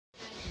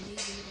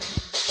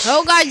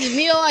Hello guys, it's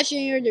me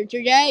here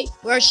today.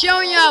 We're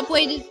showing you how to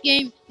play this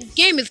game. This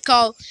game is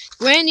called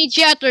Granny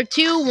Chapter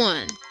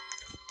 2-1.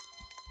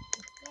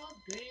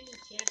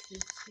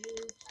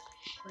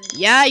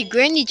 Yeah,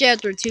 Granny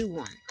Chapter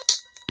 2-1.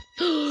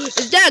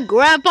 Is that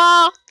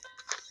Grandpa?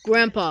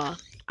 Grandpa,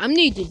 I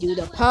need to do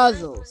the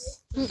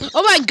puzzles.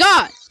 Oh my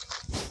god!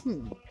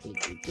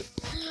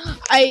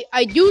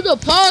 I do the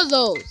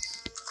puzzles.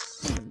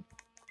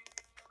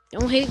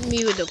 Don't hit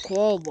me with the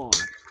crowbar.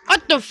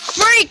 What the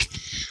freak?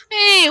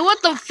 Hey, what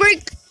the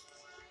freak?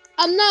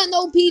 I'm not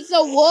no piece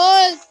of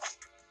wood.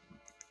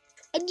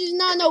 I'm just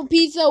not no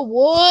piece of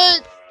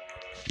wood.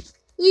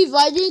 Levi,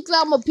 I think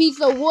I'm a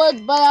piece of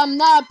wood, but I'm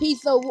not a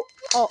piece of wood.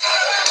 Oh.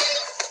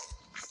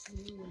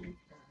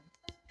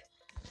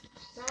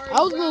 I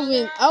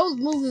was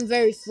moving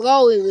very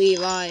slowly,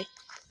 Levi.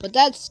 But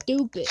that's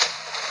stupid.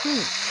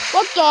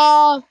 What the?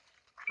 I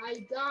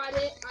got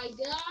it.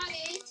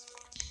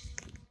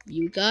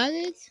 You got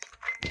it?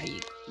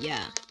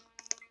 Yeah.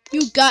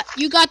 You got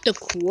the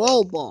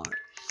crowbar.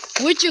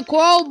 With your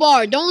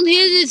crowbar, don't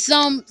hit it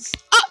Oh,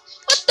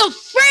 what the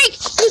freak?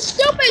 You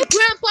stupid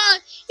grandpa!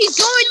 He's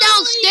going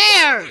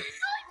downstairs!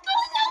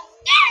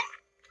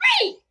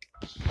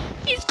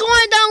 He's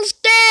going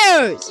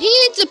downstairs! He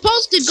ain't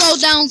supposed to go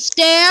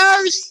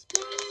downstairs!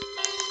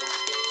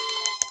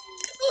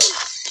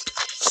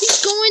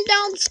 He's going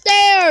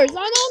downstairs!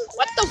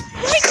 What the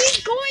freak?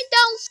 He's going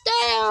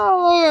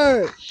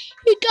downstairs!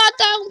 He got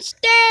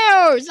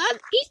downstairs!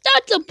 He's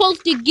not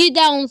supposed to get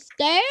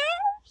downstairs!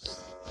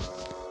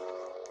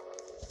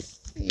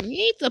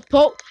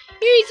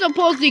 He's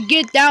supposed to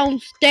get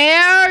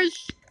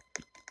downstairs!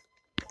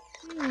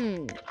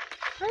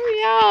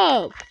 Hurry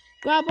up!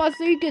 Grandpa,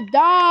 so you could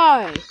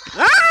die!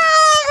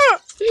 Ah!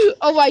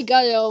 Oh my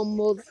god, I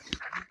almost...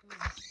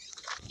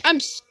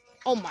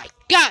 Oh my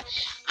god!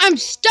 I'm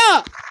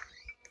stuck!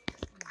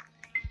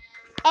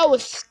 I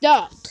was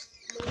stuck.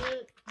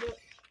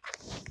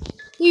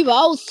 Levi,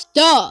 I was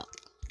stuck.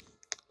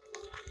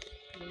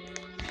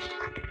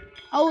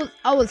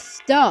 I was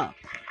stuck.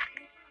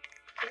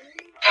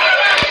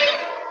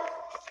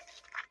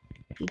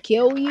 He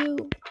kill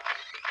you?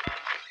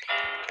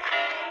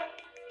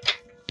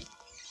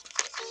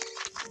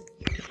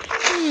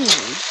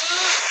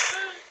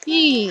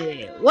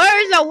 Yeah.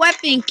 Where's the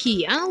weapon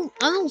key? I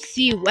don't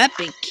see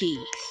weapon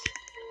keys.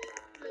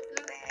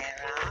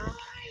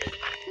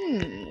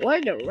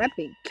 Where's the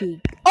weapon key?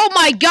 Oh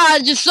my god, I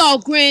just saw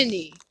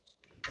Granny.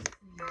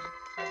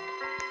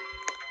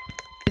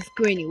 It's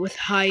Granny was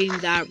hiding in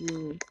that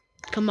room.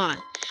 Come on.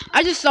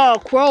 I just saw a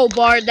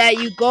crowbar that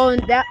you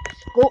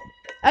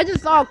I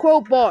just saw a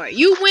crowbar.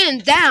 You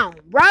went down,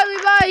 right,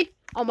 Levi?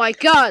 Oh my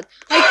god.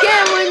 I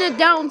can't win it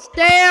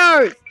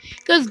downstairs.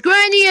 Because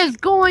Granny is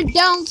going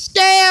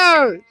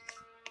downstairs.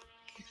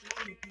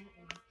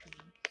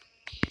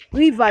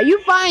 Levi, you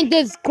find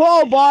this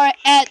crowbar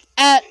at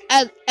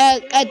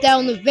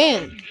down the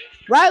van.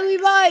 Right,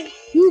 Levi?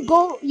 You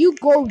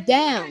go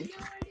down.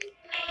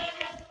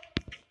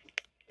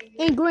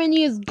 And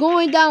Granny is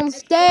going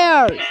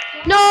downstairs.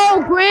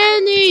 No,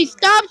 Granny,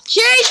 stop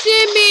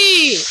chasing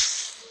me.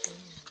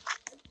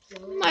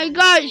 Oh my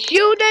god,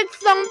 shoot at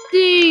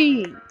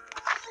something.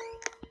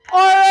 Or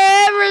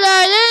whatever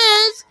that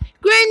is.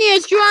 Granny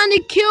is trying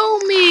to kill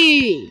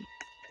me.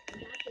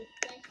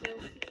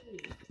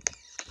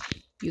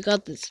 You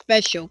got the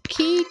special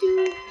key,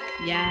 dude?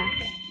 Yeah,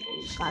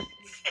 you got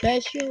the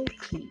special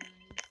key.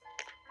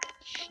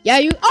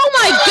 Yeah, oh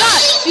my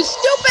god! You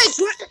stupid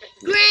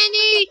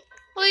Granny!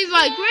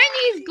 Levi,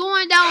 Granny's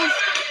going down.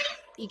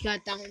 He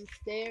got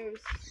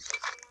downstairs.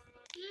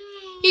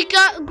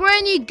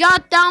 Granny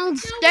got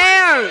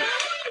downstairs.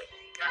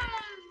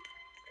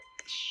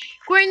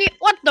 Granny,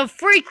 what the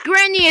freak?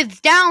 Granny is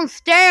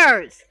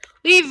downstairs.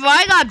 Levi,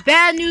 I got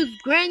bad news.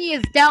 Granny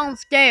is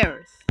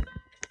downstairs.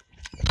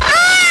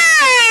 Ah!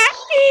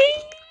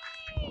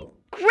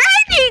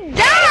 Granny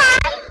died!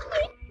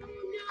 No,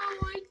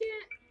 I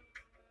can't.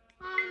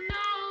 Oh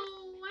no,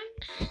 I'm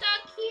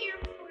stuck here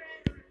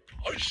forever.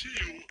 I see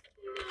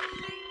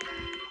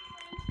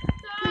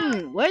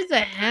you. Where's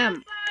the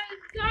ham?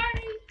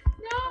 Sorry,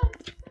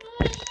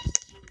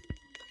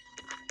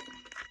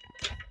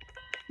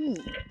 no.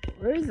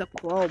 Where's the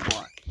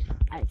crowbar?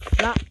 I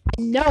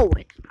know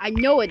it. I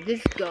know it.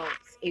 This goes.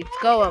 It's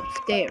go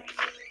upstairs.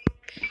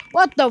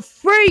 What the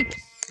freak?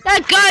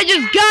 That guy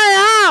just got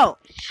out.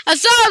 I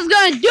said I was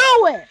gonna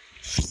do it.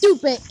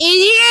 Stupid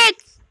idiot.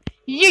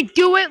 Did you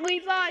do it,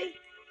 Levi?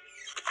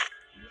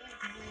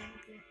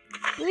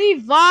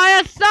 Levi,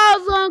 I thought I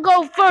was gonna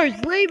go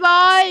first,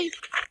 Levi.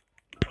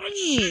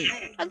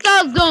 I thought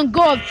I was gonna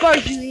go at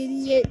first, you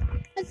idiot.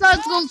 I thought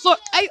I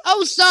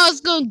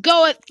was gonna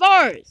go at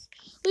first.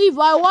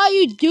 Levi, why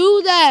you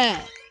do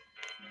that?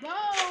 No, I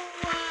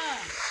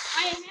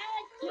had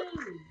to.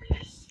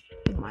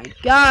 Oh my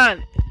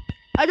god.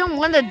 I don't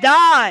want to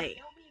die.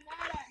 Don't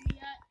be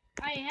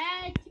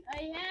mad at me. I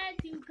had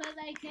to because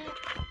I can't.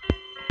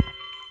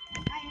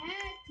 I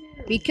had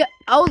to. Because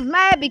I was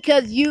mad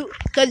because you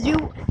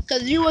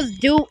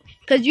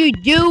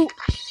do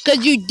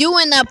Cause you do,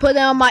 and I put it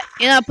on my,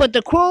 and I put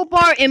the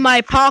crowbar in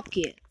my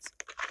pocket.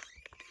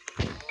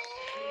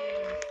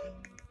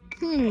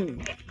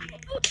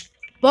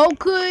 Bow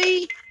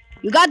key.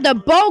 You got the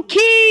bow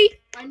key?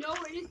 I know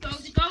where this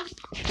goes. It goes.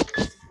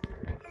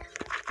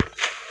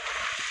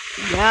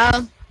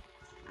 Yeah.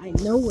 I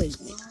know where it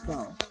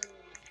goes.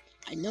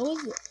 I know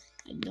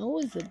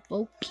it's a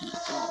bow key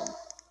though.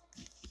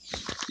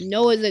 You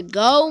know where it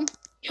go?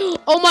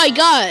 Oh my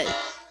god!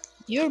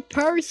 You're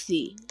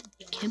Percy.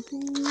 Can't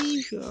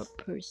believe you're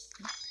Percy.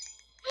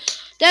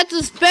 That's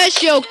a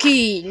special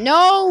key.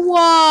 No,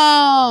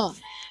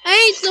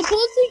 I ain't supposed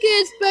to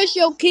get a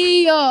special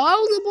key. I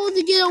was supposed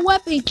to get a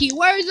weapon key.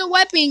 Where's the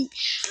weapon?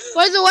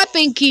 Where's the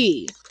weapon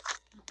key?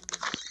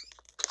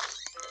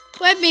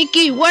 Weapon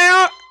key. Where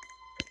are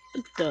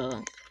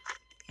the?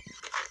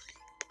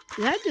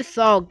 Did I just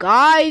saw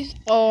guys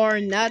or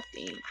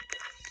nothing?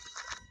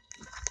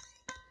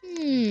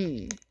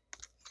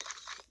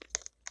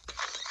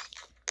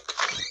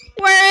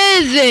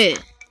 Where is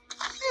it?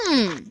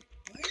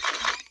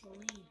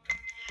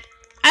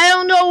 I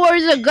don't know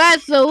where's the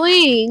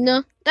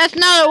gasoline. That's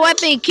not a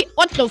weapon key.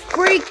 What the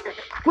freak?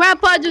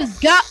 Grandpa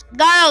just got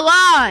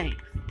alive.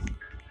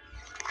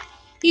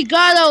 He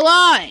got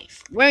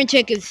alive. We're in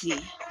check and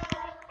see.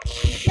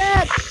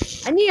 Dad,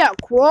 I need a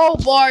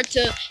crowbar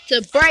to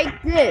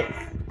break this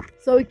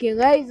so we can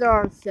laser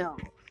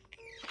ourselves.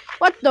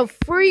 What the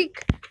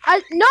freak?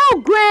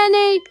 No,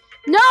 Granny!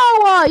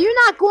 No,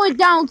 you're not going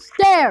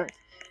downstairs.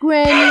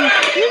 Granny,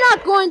 you're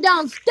not going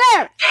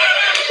downstairs.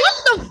 What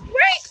the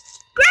freak?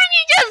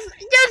 Granny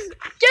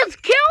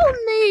just killed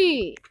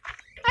me.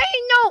 I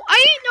ain't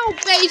no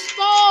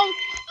baseball.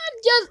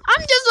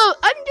 I'm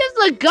just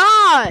a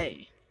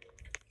guy.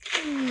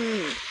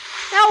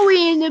 Now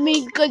we into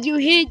me because you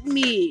hit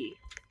me.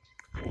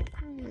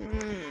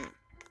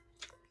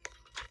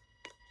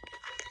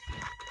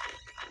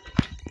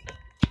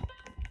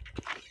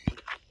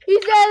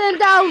 He's heading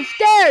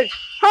downstairs.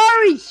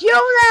 Hurry,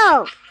 shoot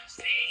him.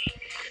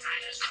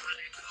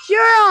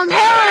 Shoot him,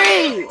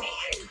 hurry.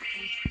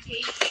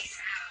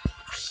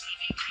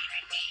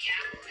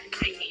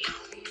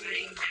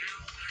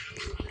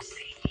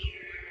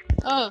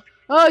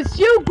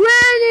 Shoot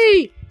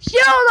Granny!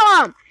 Shoot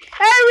him!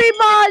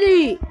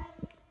 Everybody!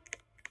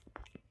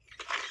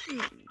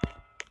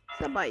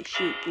 Somebody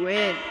shoot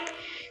Granny.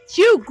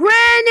 Shoot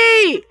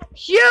Granny!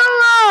 Shoot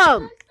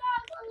him!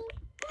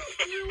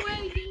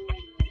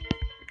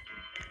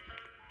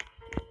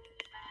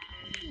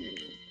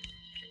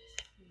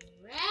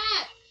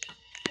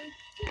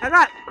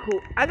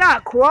 I got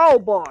a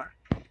crowbar.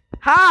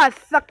 Ha,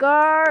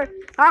 sucker!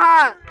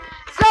 Ha!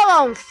 So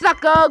long,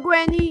 sucker,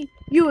 Granny.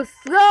 You were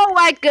slow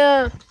like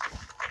a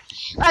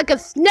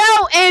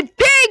snow and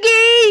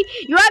piggy.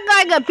 You act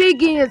like a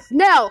piggy and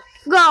snow.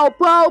 Slow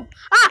pope.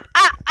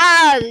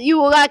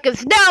 You were like a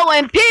snow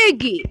and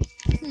piggy.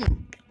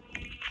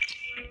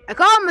 I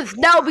call him a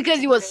snow because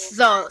he was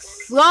so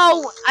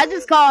slow. I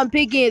just call him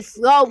piggy and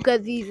slow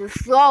because he's the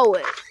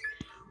slowest.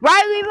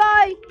 Right,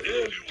 Levi?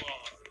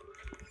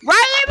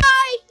 Right,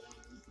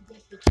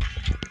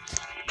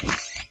 Levi?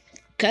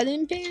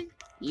 Cutting pin?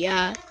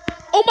 Yeah.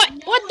 Oh my,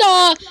 what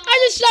the?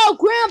 I just saw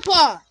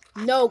Grandpa.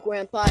 No,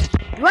 Grandpa,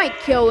 you ain't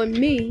killing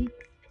me.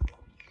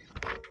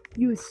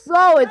 You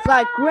slow, it's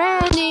like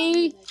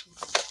Granny.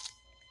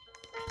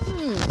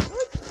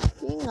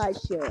 Thing I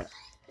should.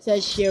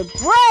 Says she'll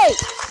break.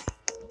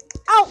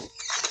 Oh,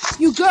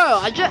 you girl,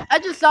 I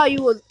just saw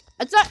you was,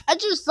 I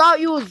just saw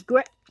you was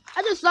Granny.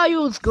 I just saw you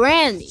was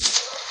Granny.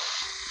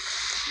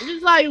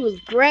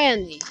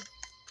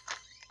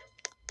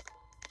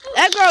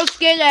 That girl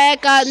scared the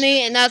heck out of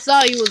me, and I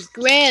saw you was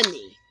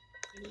Granny.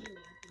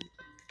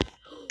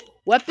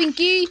 Weapon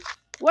key?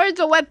 Where's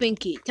the weapon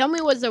key? Tell me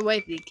what's the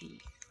weapon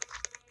key.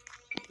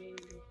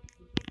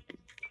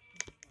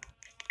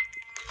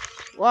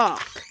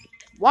 Lock.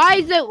 Why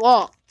is it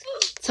locked?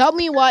 Tell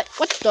me what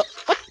the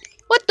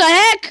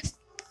heck?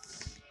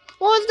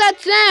 What was that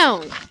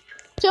sound?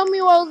 Tell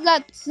me what was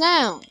that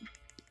sound?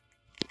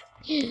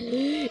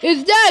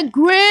 Is that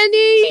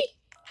Granny?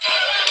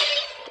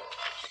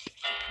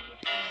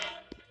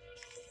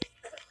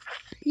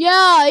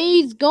 Yeah,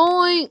 he's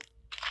going.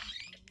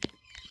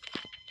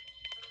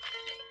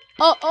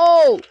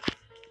 Uh-oh.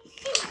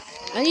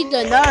 I need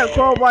another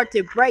crowbar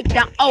to break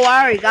down. Oh,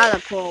 I already got a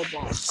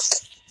crowbar.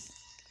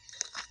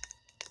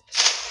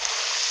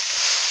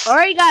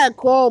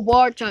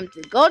 Time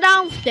to go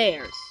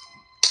downstairs.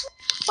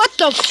 What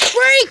the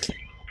freak?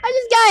 I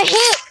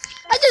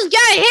just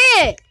got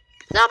hit.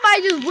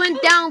 Somebody just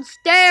went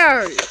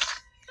downstairs.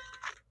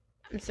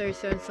 I'm sorry,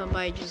 sir.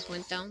 Somebody just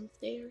went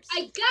downstairs.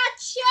 I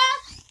gotcha.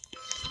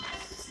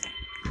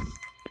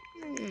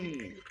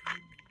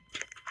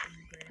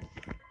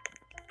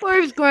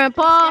 Where's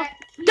Grandpa?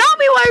 Tell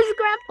me where's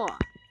Grandpa.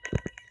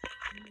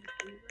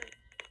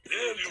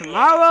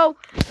 Tomorrow,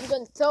 I'm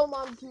gonna tell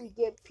Mom to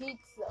get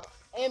pizza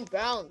and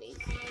brownies.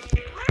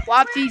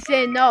 Wopsy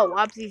said no.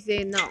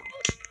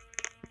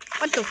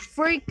 What the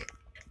freak?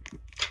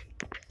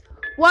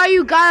 Why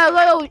you got a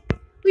little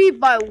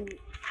Levi?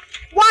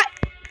 What?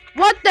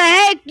 What the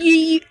heck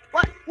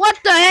what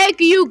the heck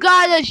you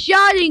got a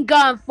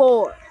shotgun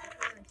for?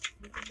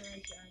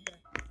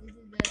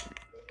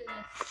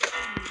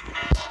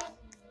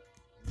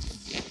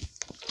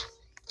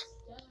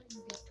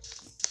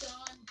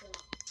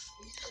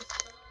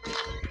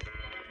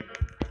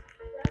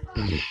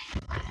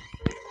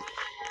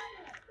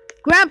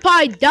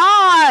 Grandpa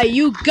die,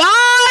 you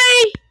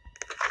guy!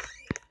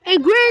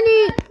 And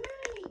Granny.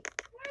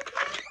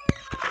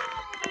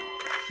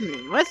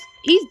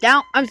 He's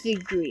down. I'm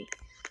secret.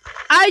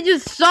 I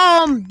just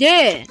saw him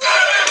dead.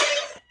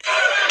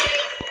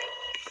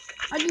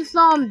 I just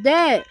saw him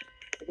dead.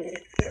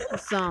 I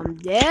saw him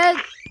dead.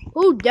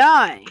 Who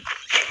died?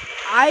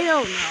 I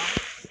don't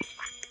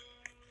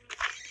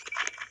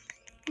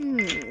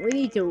know. We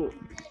need to.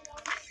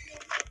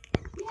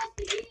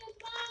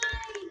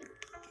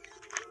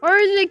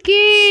 Where's the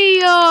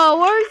key?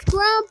 Where's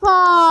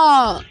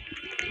Grandpa?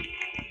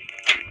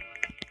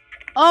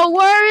 Oh,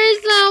 where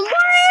is him?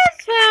 Where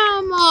is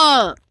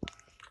him?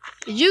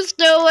 If you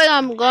steal it,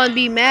 I'm gonna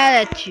be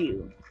mad at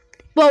you.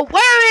 But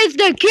where is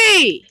the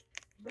key?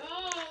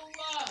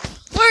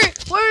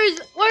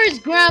 Where's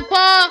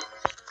Grandpa?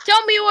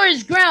 Tell me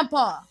where's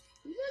Grandpa?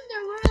 He's in the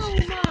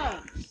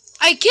room.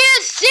 I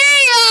can't see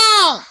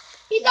him.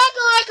 He's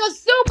acting like a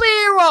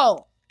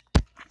superhero.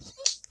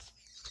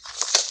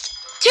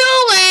 Too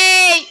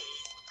late.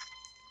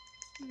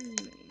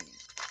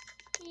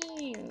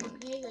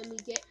 Okay, let me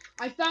get.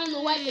 I found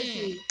the weapon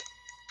key.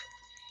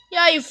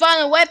 Yeah, you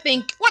found a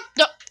weapon. What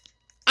the?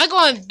 I'm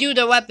gonna do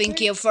the weapon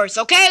key first,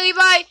 okay,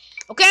 Levi?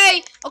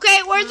 Okay,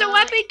 where's the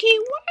weapon key?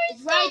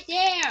 It's right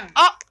there.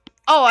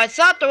 Oh, I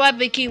thought the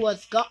weapon key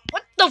was gone.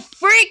 What the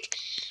freak?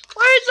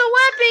 Where's the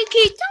weapon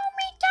key? Tell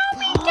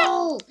me.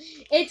 Oh,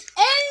 it's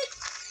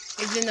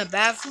in. It's in the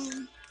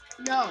bathroom?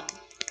 No.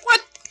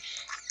 What?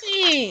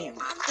 It's in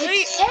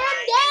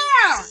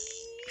there.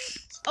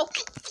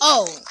 Okay.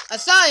 Oh, I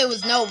thought it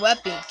was no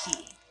weapon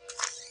key.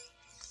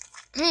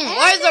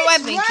 Where's the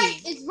weapon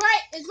key? It's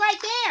right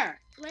there.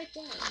 Right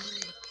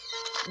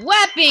there.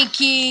 Weapon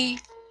key?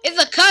 It's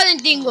a cutting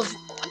thing with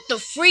what the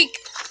freak?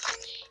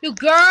 You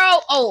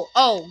girl?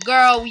 Oh,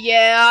 girl,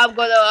 yeah, I'm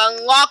gonna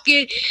unlock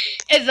it.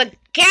 It's a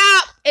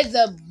cap, it's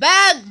a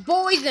bad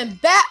boys and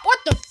bat. What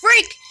the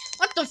freak?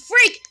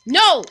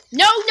 No,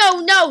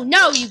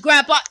 you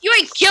grandpa. You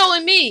ain't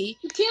killing me.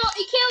 He killed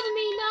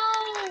me, no.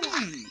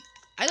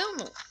 I don't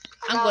know.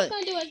 I'm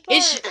gonna do it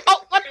first.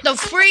 What the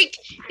freak?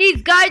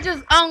 These guys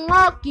just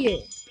unlock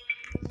it.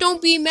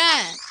 Don't be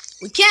mad.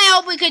 We can't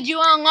help it because you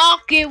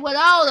unlock it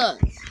without us.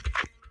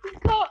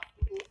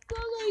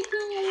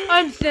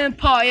 I'm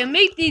senpai and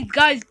make these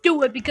guys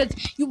do it because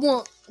you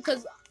won't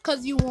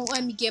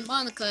let me get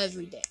Monica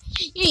every day.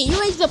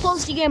 You ain't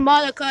supposed to get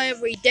Monica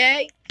every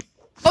day.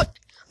 Oh,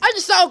 I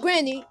just saw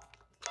Granny.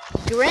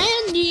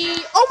 Granny.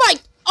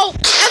 Oh,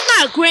 that's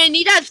not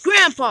Granny, that's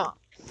Grandpa.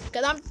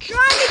 Cause I'm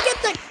trying to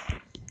get the.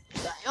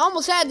 I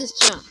almost had this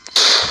jump.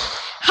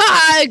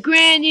 Hi,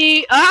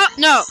 Granny.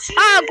 No.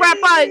 Hi,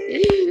 Grandpa.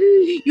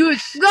 You're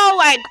slow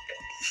like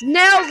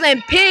snails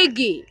and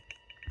piggy.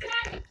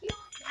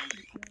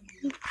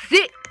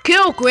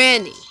 Kill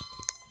Granny.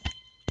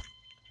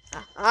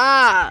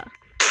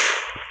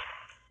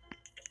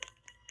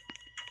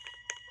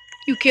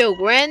 You kill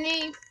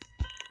Granny?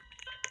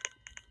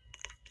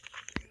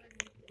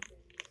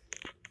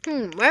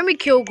 Let me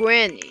kill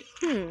Granny.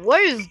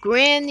 Where is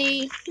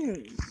Granny?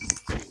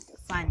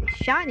 Find the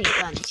shiny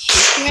gun and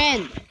shoot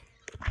Granny.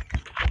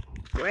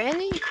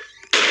 Granny?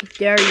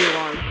 There you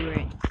are,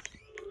 Granny.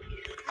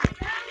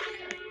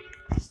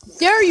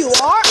 There you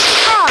are!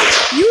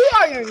 You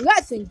are your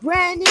lesson,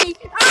 Granny!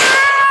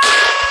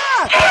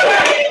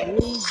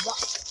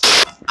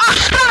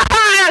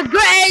 Granny!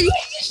 Granny!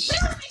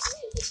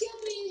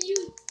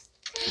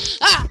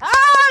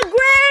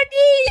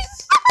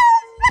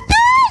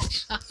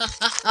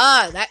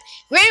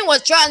 Granny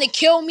was trying to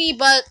kill me,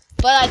 but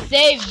I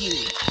saved you.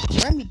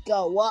 Let me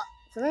go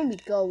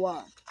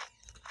up.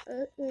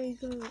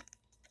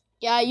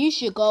 Yeah, you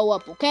should go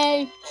up,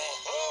 okay?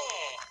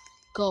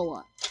 Go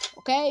up,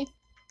 okay?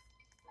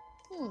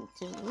 Let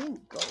me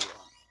go up.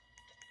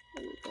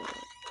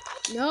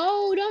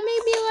 No, don't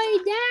make me lay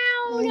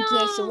down.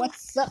 Okay, so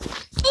what's up?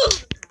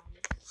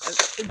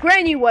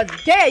 Granny was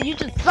dead. You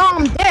just saw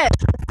him dead.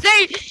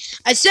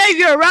 I saved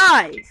your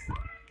eyes.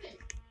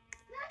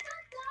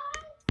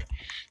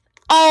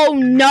 Oh,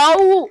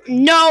 no,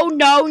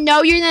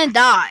 you didn't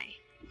die.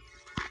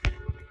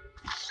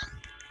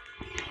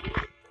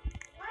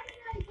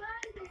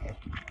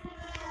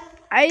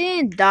 I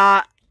didn't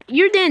die.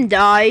 You didn't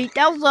die.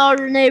 That was the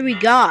ordinary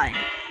guy.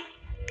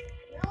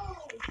 No,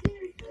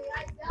 seriously,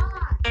 I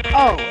died.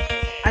 Oh,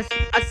 I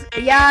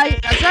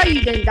saw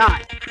you didn't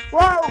die.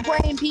 Whoa,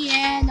 playing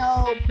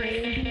piano.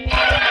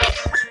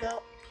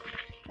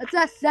 What's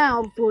that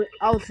sound for?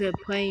 Also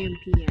playing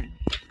piano.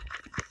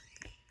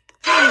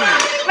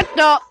 What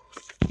the?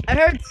 I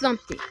heard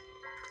something.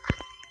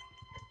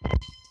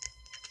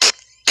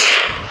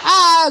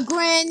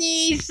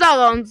 Granny,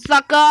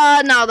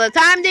 sucker. Now the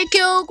time to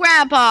kill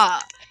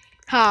Grandpa.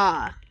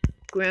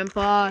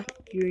 Grandpa,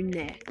 You're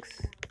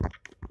next.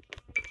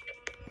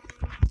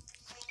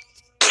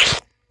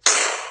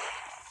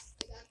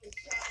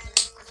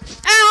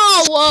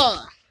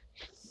 Ow!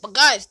 But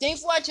guys,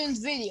 thanks for watching this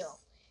video.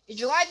 If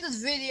you like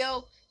this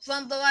video,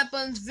 thumbs the like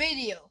button this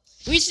video.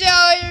 We see you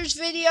later in this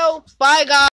video. Bye guys.